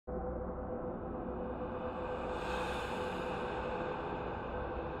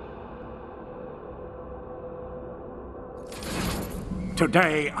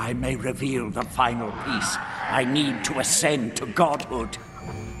Today I may reveal the final piece I need to ascend to godhood.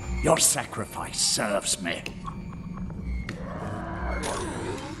 Your sacrifice serves me.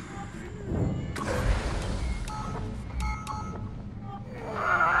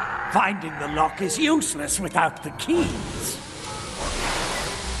 Finding the lock is useless without the keys.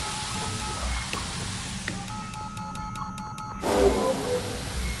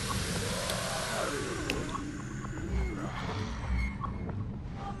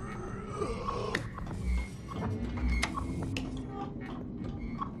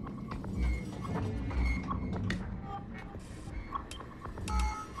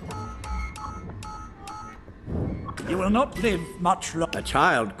 You will not live much longer. A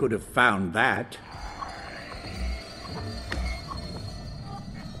child could have found that.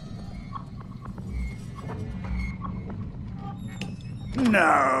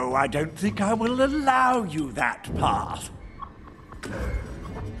 No, I don't think I will allow you that path.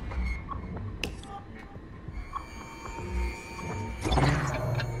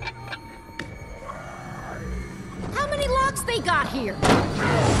 How many locks they got here?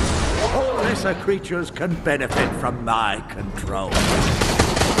 All lesser creatures can benefit from my control.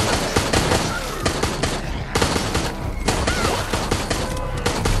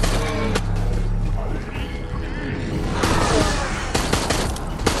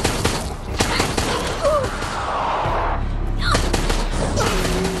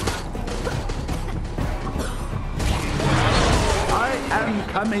 I am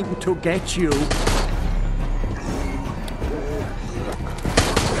coming to get you.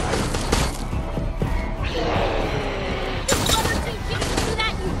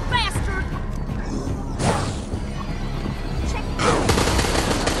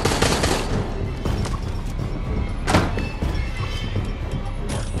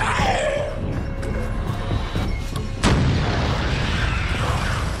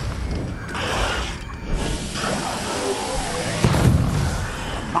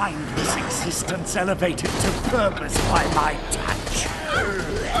 Mindless existence elevated to purpose by my touch.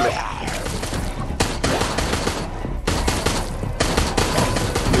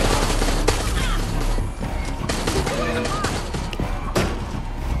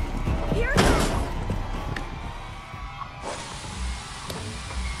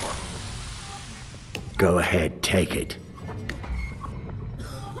 Go ahead, take it.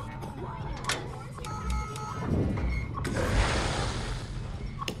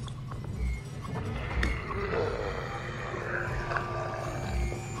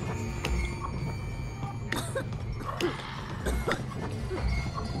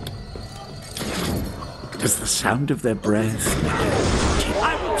 Does the sound of their breath?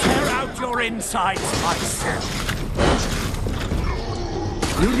 I will tear out your insides myself.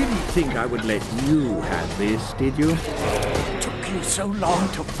 You didn't think I would let you have this, did you? It took you so long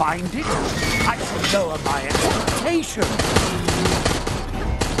to find it. I should lower my expectations.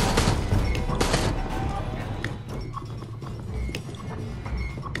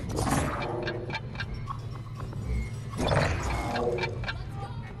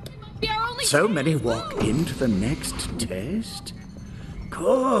 So many walk into the next test?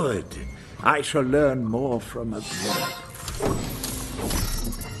 Good. I shall learn more from a group.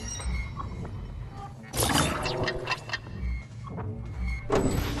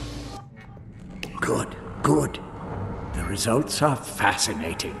 Good, good. The results are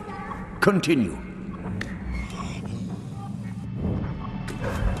fascinating. Continue.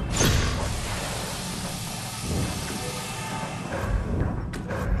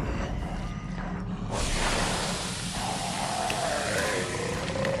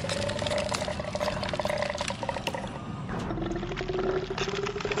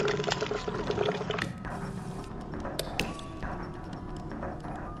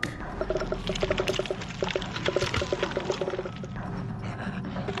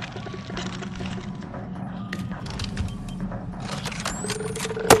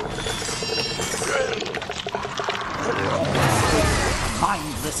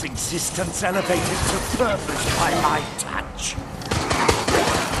 Mindless existence elevated to purpose by my touch.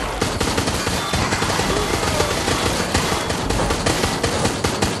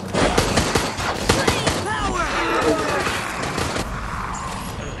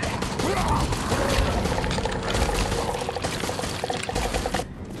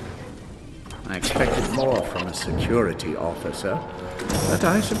 I expected more from a security officer, but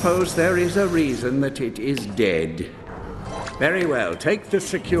I suppose there is a reason that it is dead. Very well, take the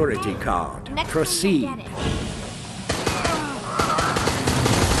security card. Proceed.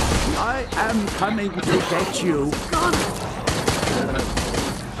 I am coming to get you.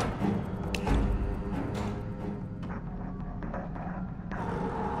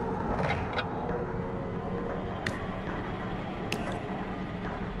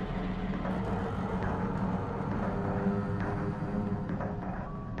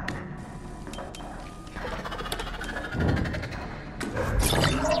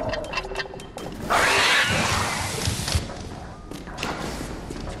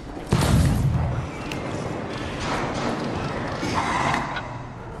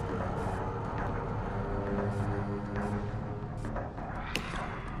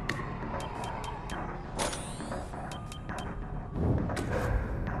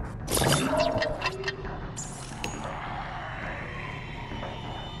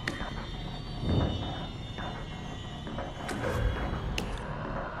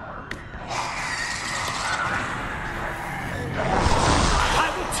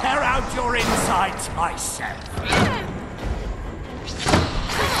 out your insides myself.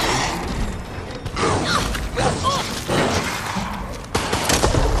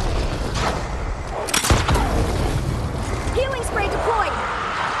 Healing spray deployed!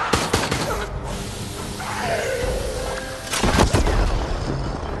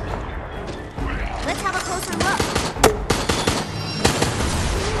 Let's have a closer look.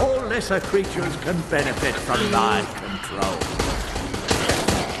 All lesser creatures can benefit from my control.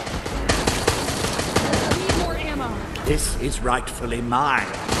 Need more ammo. This is rightfully mine.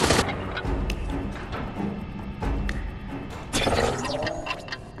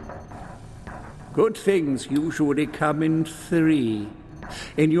 Good things usually come in 3.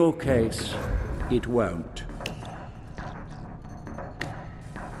 In your case, it won't.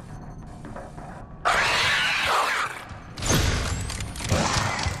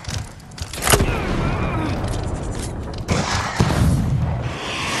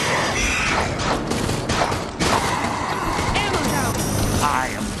 I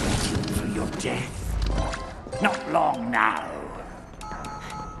am waiting for your death. Not long now.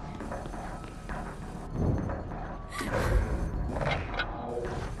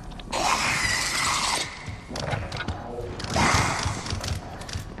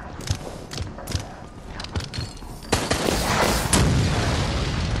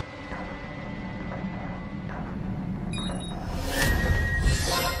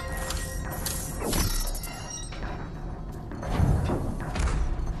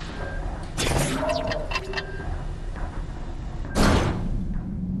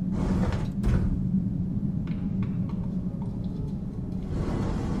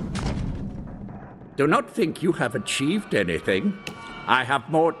 Do not think you have achieved anything. I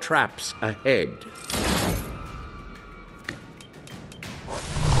have more traps ahead.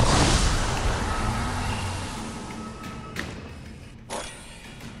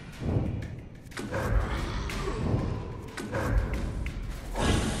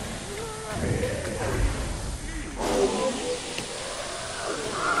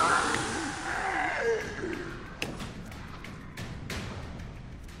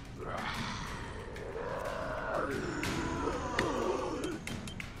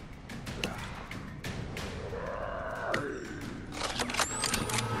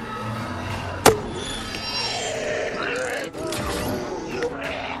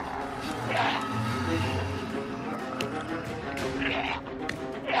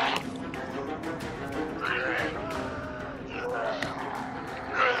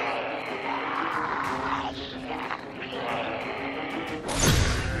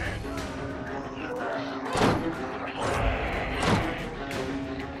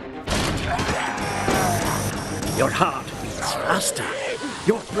 Your heart beats faster.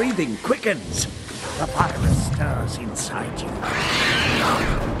 Your breathing quickens. The virus stirs inside you.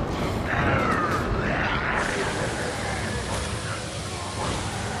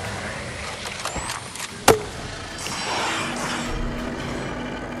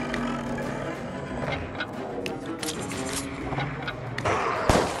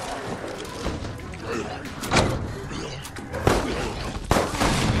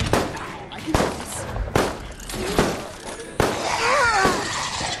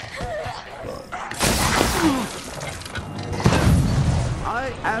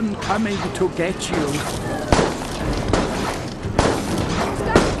 I am coming to get you.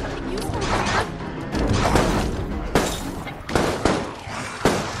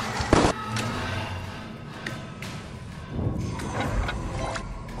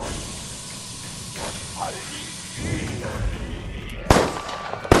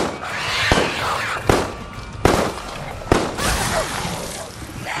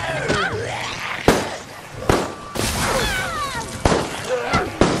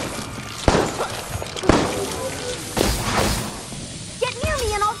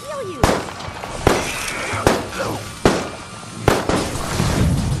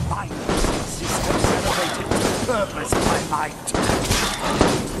 Purpose my might.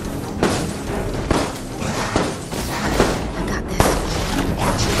 I got this.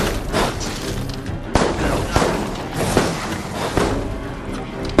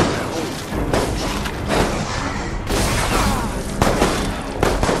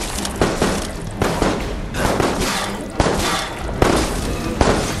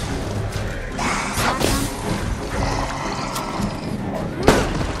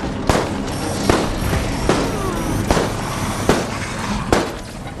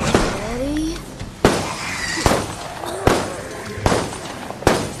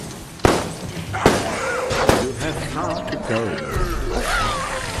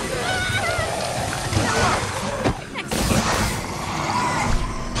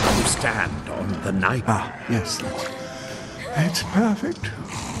 stand on the knife. Ah, yes. It's perfect.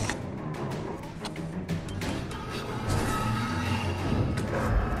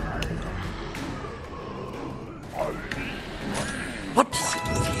 What does it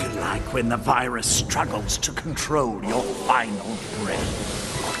feel like when the virus struggles to control your final breath?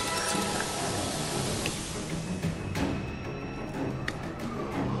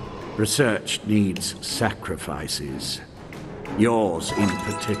 Research needs sacrifices. Yours in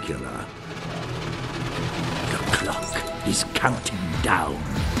particular. The clock is counting down.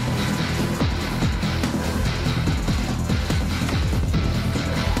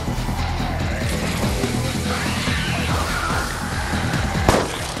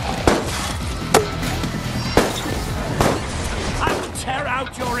 I will tear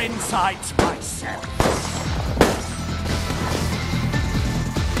out your insides myself.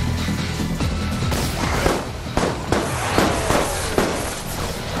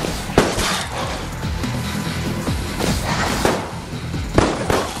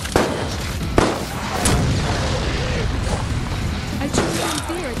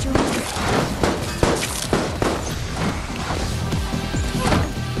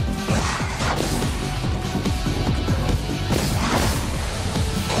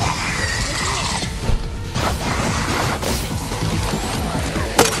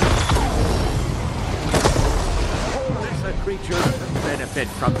 Creatures can benefit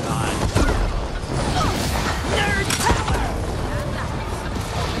from that. Nerd power!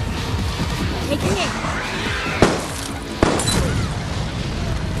 Taking it.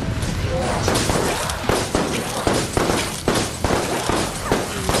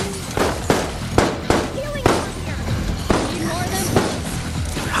 Healing over here. Need more of them?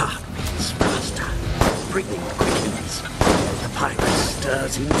 Heartbeats faster. Breathing quickens. The virus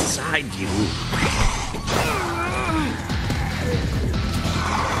stirs inside you.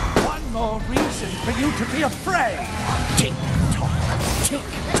 One more reason for you to be afraid. Tick-tock,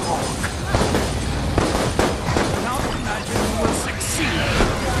 tick-tock. Now imagine you will succeed.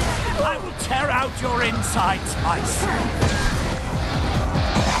 I will tear out your insides myself.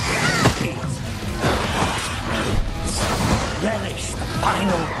 Relish the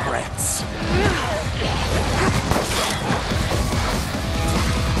final breaths.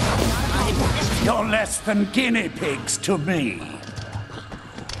 You're less than guinea pigs to me.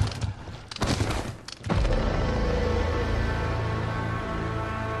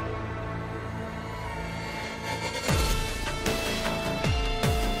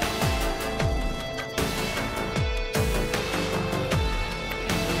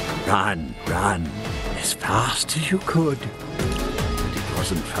 Run, run, as fast as you could. But it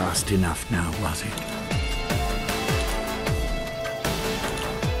wasn't fast enough now, was it?